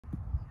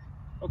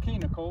Okay,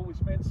 Nicole, we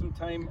spent some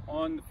time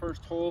on the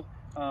first hole.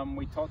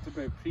 We talked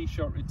about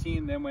pre-shot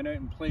routine, then went out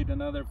and played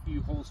another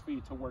few holes for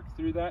you to work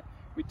through that.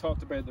 We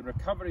talked about the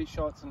recovery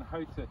shots and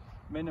how to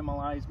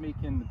minimize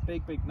making the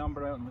big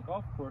number out on the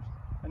golf course.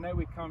 And now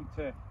we come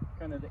to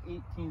kind of the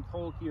 18th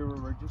hole here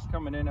where we're just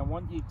coming in. I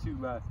want you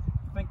to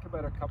think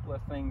about a couple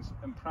of things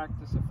and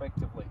practice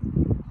effectively.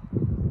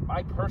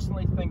 I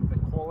personally think the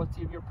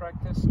quality of your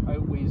practice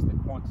outweighs the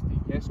quantity.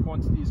 Yes,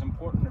 quantity is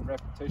important in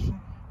repetition,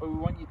 but we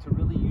want you to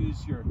really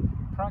use your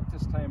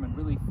practice time and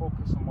really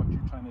focus on what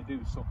you're trying to do.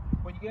 So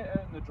when you get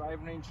out in the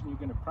driving range and you're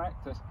going to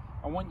practice,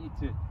 I want you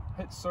to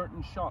hit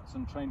certain shots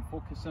and try and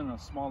focus in on a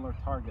smaller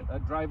target.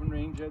 That driving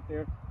range out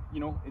there, you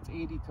know, it's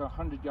 80 to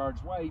 100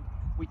 yards wide.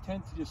 We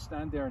tend to just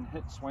stand there and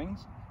hit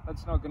swings.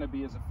 That's not going to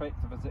be as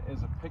effective as it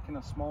is of picking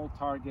a small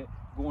target,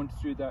 going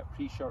through that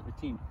pre-shot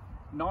routine.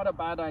 Not a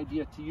bad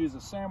idea to use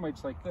a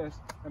sandwich like this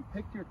and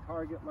pick your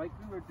target like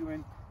we were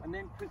doing, and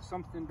then put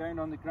something down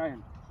on the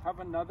ground. Have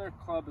another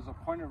club as a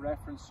point of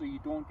reference so you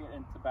don't get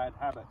into bad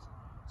habits.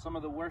 Some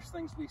of the worst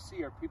things we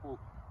see are people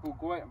who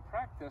go out and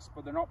practice,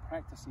 but they're not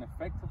practicing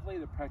effectively.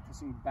 They're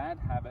practicing bad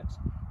habits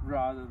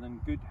rather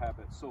than good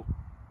habits. So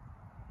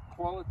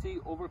quality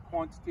over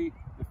quantity,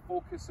 the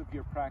focus of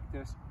your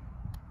practice.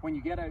 When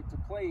you get out to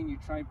play and you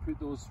try and put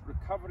those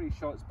recovery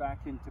shots back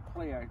into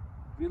play, I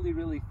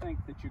really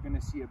think that you're going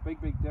to see a big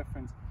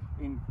difference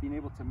in being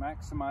able to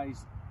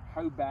maximize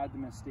how bad the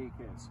mistake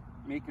is.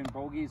 Making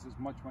bogeys is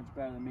much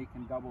better than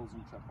making doubles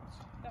and triples.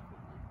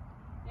 Definitely.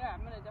 Yeah, I'm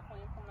going to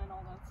definitely implement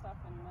all that stuff,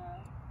 and I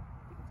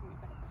think it's going to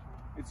be beneficial.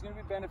 It's going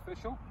to be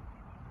beneficial.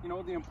 You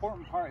know, the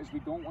important part is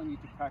we don't want you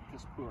to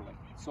practice poorly.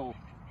 So,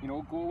 you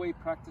know, go away,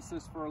 practice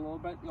this for a little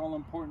bit. The all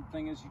important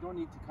thing is you don't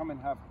need to come and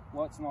have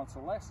lots and lots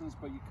of lessons,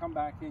 but you come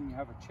back in, you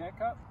have a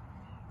checkup,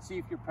 see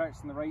if you're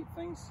practicing the right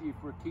things, see if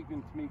we're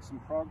keeping to make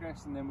some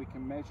progress, and then we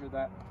can measure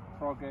that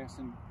progress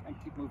and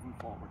keep moving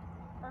forward.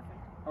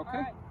 Perfect. Okay.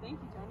 All right. Thank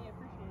you, Tony. I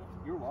appreciate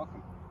it. You're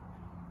welcome.